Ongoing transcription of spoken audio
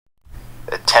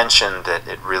attention that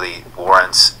it really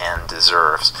warrants and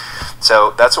deserves.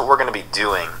 So that's what we're going to be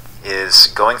doing, is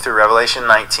going through Revelation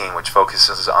 19, which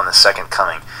focuses on the second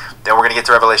coming. Then we're going to get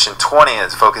to Revelation 20,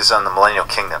 and it focuses on the millennial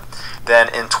kingdom.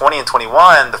 Then in 20 and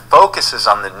 21, the focus is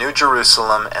on the New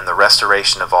Jerusalem and the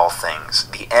restoration of all things,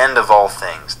 the end of all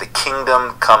things, the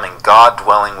kingdom coming, God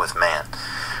dwelling with man.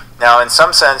 Now, in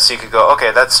some sense, you could go,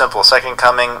 okay, that's simple. Second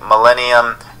coming,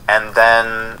 millennium, and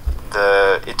then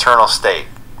the eternal state.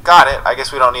 Got it. I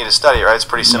guess we don't need to study it, right? It's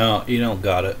pretty simple. No, you don't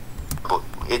got it.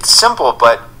 It's simple,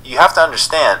 but you have to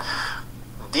understand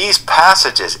these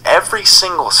passages, every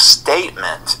single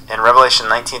statement in Revelation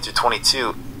 19 through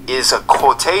 22 is a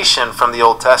quotation from the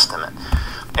Old Testament.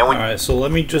 And all right, so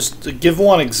let me just give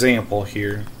one example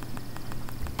here.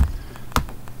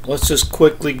 Let's just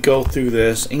quickly go through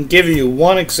this and give you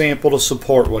one example to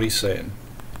support what he's saying.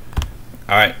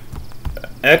 All right.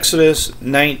 Exodus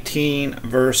 19,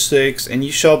 verse 6, and ye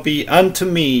shall be unto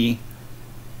me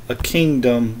a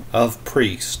kingdom of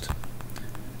priests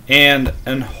and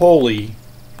an holy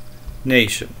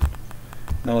nation.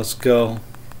 Now let's go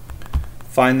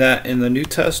find that in the New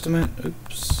Testament.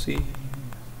 Oopsie.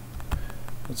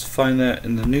 Let's find that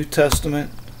in the New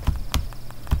Testament.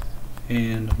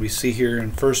 And we see here in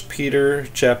 1 Peter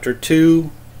chapter 2,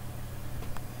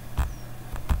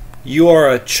 you are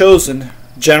a chosen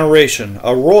generation,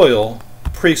 a royal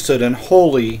priesthood and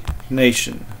holy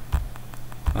nation.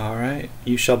 Alright,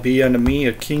 you shall be unto me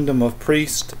a kingdom of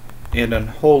priests and an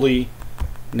holy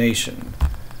nation.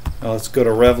 Now let's go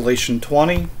to Revelation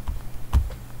 20.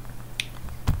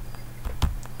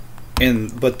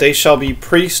 But they shall be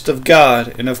priests of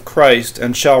God and of Christ,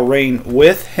 and shall reign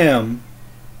with him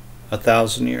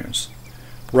 1,000 years.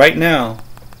 Right now,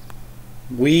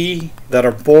 we that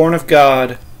are born of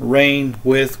God reign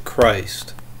with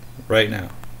Christ. Right now.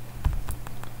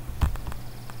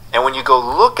 And when you go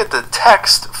look at the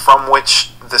text from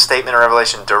which the statement of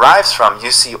Revelation derives from, you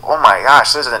see, oh my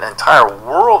gosh, there's an entire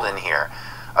world in here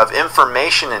of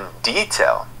information and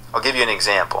detail. I'll give you an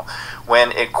example.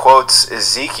 When it quotes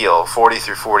Ezekiel 40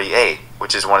 through 48,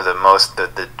 which is one of the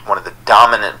one of the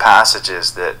dominant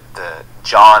passages that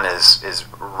John is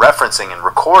referencing and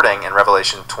recording in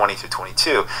Revelation 20 through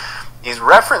 22, he's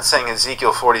referencing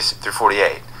Ezekiel 40 through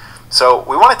 48. So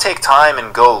we want to take time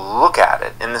and go look at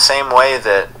it in the same way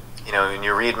that, you know, when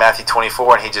you read Matthew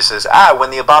 24 and he just says, when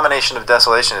the abomination of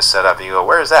desolation is set up, and you go,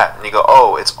 where is that? And you go,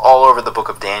 oh, it's all over the book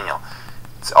of Daniel.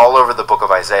 It's all over the book of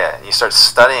Isaiah. And you start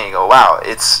studying and go, wow,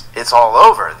 it's all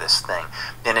over this thing.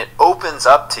 And it opens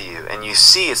up to you. And you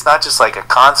see it's not just like a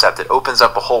concept. It opens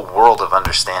up a whole world of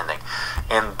understanding.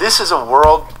 And this is a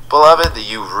world, beloved, that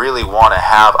you really want to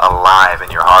have alive in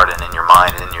your heart and in your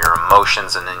mind and in your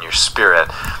emotions and in your spirit,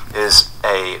 is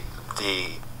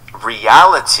the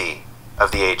reality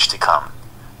of the age to come.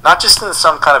 Not just in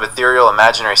some kind of ethereal,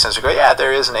 imaginary sense. You go, yeah,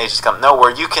 there is an age to come. No, where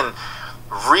you can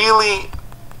really...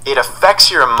 it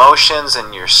affects your emotions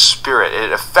and your spirit.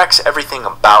 It affects everything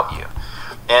about you.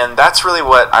 And that's really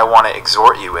what I want to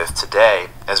exhort you with today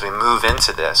as we move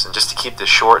into this. And just to keep this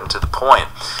short and to the point,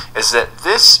 is that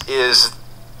this is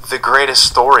the greatest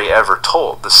story ever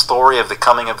told. The story of the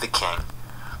coming of the King.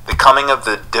 The coming of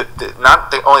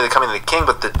not only the coming of the King,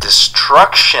 but the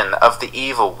destruction of the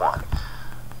evil one.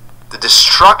 The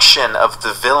destruction of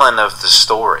the villain of the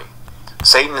story.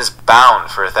 Satan is bound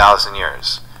for 1,000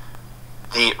 years.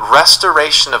 The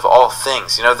restoration of all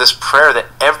things. You know, this prayer that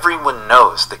everyone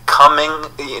knows. The coming,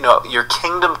 your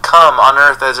kingdom come on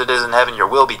earth as it is in heaven, your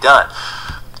will be done.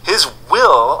 His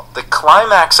will, the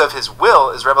climax of his will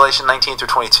is Revelation 19 through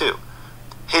 22.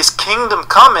 His kingdom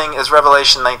coming is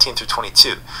Revelation 19 through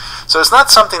 22. So it's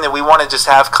not something that we want to just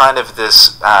have kind of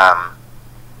this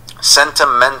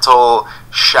sentimental,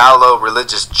 shallow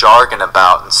religious jargon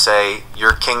about and say,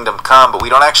 your kingdom come, but we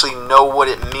don't actually know what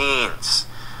it means.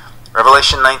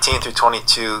 Revelation 19 through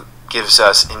 22 gives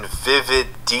us in vivid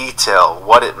detail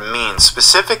what it means,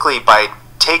 specifically by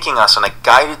taking us on a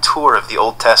guided tour of the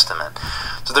Old Testament.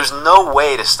 So there's no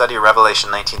way to study Revelation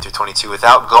 19 through 22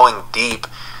 without going deep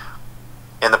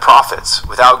in the prophets,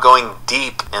 without going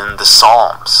deep in the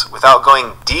Psalms, without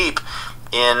going deep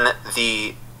in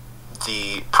the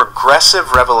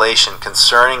progressive revelation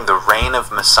concerning the reign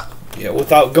of Messiah. Yeah,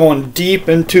 without going deep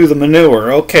into the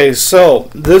manure. Okay, so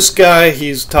this guy,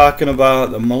 he's talking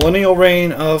about the millennial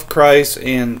reign of Christ,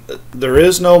 and there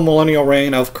is no millennial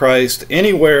reign of Christ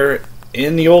anywhere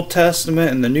in the Old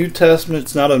Testament and the New Testament.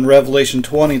 It's not in Revelation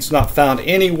 20. It's not found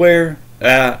anywhere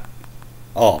at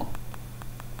all.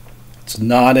 It's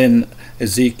not in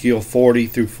Ezekiel 40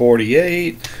 through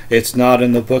 48. It's not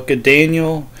in the book of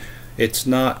Daniel. It's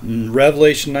not in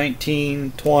Revelation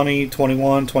 19, 20,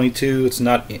 21, 22. It's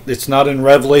not in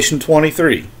Revelation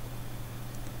 23.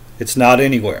 It's not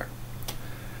anywhere.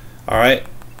 All right?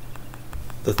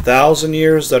 The 1,000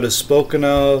 years that is spoken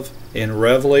of in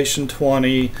Revelation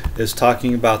 20 is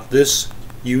talking about this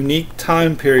unique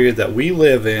time period that we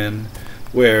live in,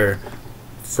 where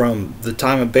from the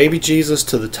time of baby Jesus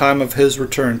to the time of his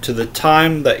return, to the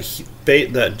time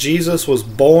that Jesus was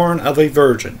born of a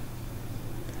virgin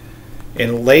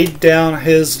and laid down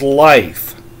his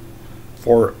life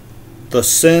for the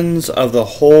sins of the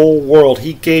whole world.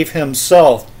 He gave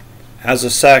himself as a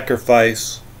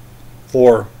sacrifice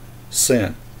for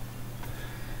sin.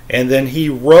 And then he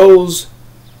rose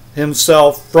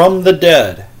himself from the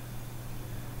dead,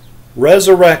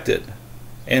 resurrected,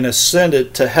 and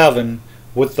ascended to heaven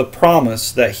with the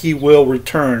promise that he will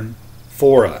return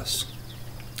for us.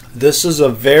 This is a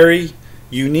very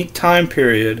unique time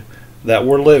period that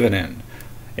we're living in.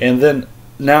 And then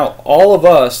now all of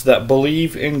us that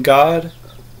believe in God,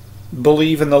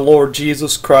 believe in the Lord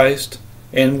Jesus Christ,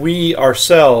 and we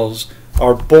ourselves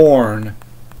are born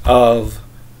of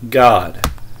God.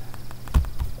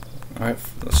 All right,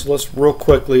 so let's real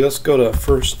quickly, let's go to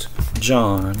 1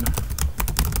 John.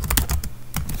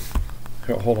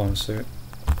 Hold on a second.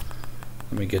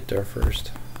 Let me get there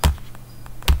first.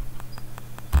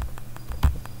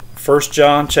 1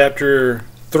 John chapter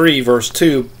 3 verse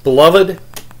 2. Beloved,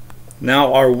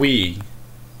 now are we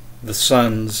the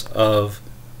sons of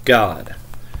God.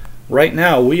 Right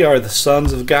now we are the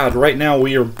sons of God. Right now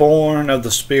we are born of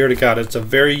the Spirit of God. It's a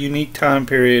very unique time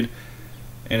period,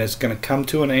 and it's going to come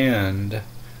to an end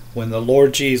when the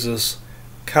Lord Jesus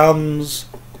comes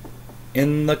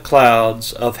in the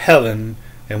clouds of heaven.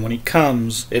 And when he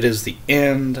comes, it is the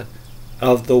end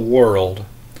of the world.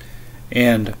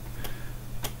 And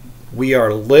we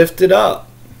are lifted up.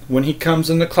 When he comes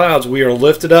in the clouds, we are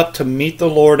lifted up to meet the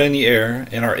Lord in the air,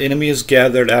 and our enemy is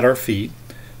gathered at our feet,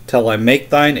 till I make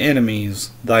thine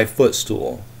enemies thy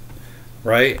footstool.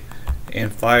 Right?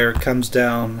 And fire comes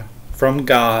down from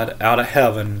God out of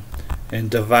heaven and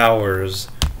devours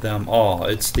them all.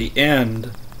 It's the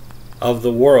end of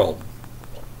the world.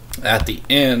 At the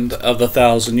end of the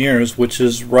 1,000 years, which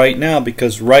is right now,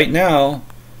 because right now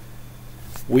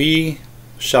we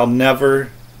shall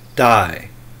never die.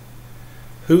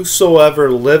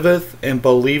 Whosoever liveth and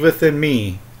believeth in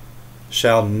me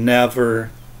shall never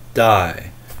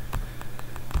die.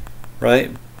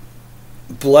 Right?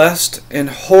 Blessed and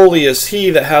holy is he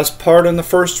that has part in the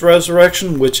first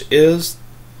resurrection, which is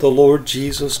the Lord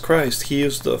Jesus Christ. He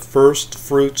is the first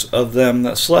fruits of them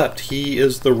that slept. He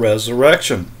is the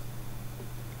resurrection.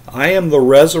 I am the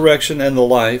resurrection and the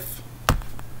life.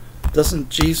 Doesn't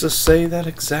Jesus say that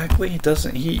exactly?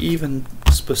 Doesn't he even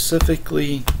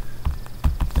specifically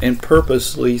and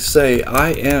purposely say,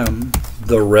 I am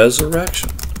the resurrection?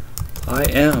 I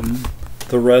am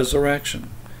the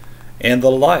resurrection and the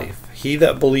life. He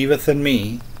that believeth in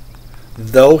me,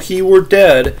 though he were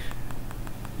dead,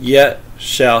 yet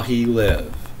shall he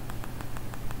live.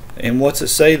 And what's it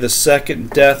say? The second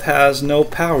death has no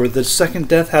power. The second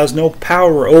death has no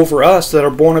power over us that are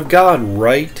born of God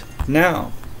right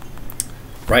now.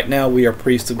 Right now we are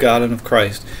priests of God and of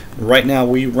Christ. Right now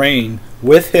we reign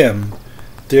with him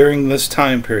during this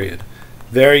time period.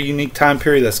 Very unique time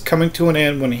period that's coming to an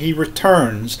end when he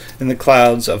returns in the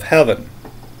clouds of heaven.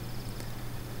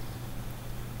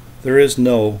 There is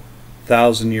no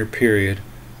 1,000-year period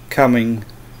coming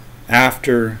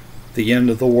after the end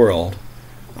of the world.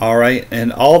 Alright,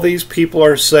 and all these people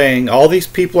are saying, all these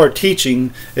people are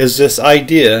teaching is this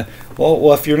idea,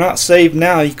 well, if you're not saved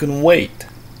now, you can wait.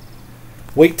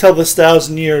 Wait till this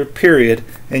 1,000-year period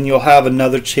and you'll have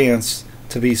another chance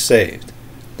to be saved.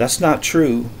 That's not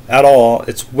true at all.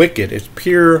 It's wicked. It's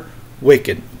pure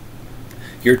wicked.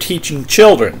 You're teaching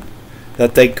children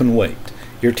that they can wait.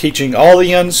 You're teaching all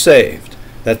the unsaved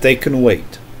that they can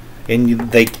wait. And you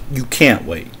can't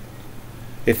wait.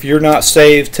 If you're not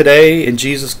saved today and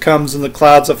Jesus comes in the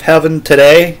clouds of heaven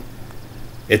today,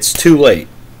 it's too late.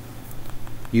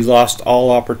 You lost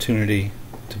all opportunity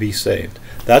to be saved.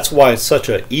 That's why it's such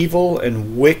an evil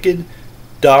and wicked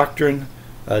doctrine,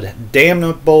 a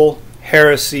damnable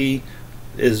heresy,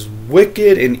 as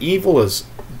wicked and evil as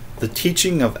the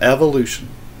teaching of evolution.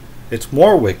 It's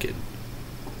more wicked.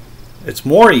 It's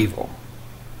more evil.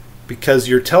 Because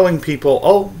you're telling people,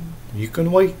 oh, you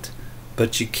can wait,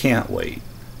 but you can't wait.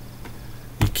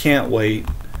 You can't wait,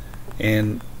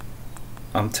 and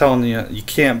I'm telling you, you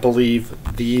can't believe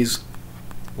these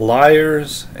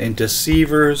liars and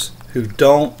deceivers who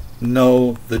don't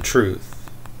know the truth.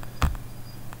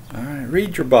 All right,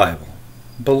 read your Bible.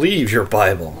 Believe your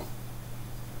Bible.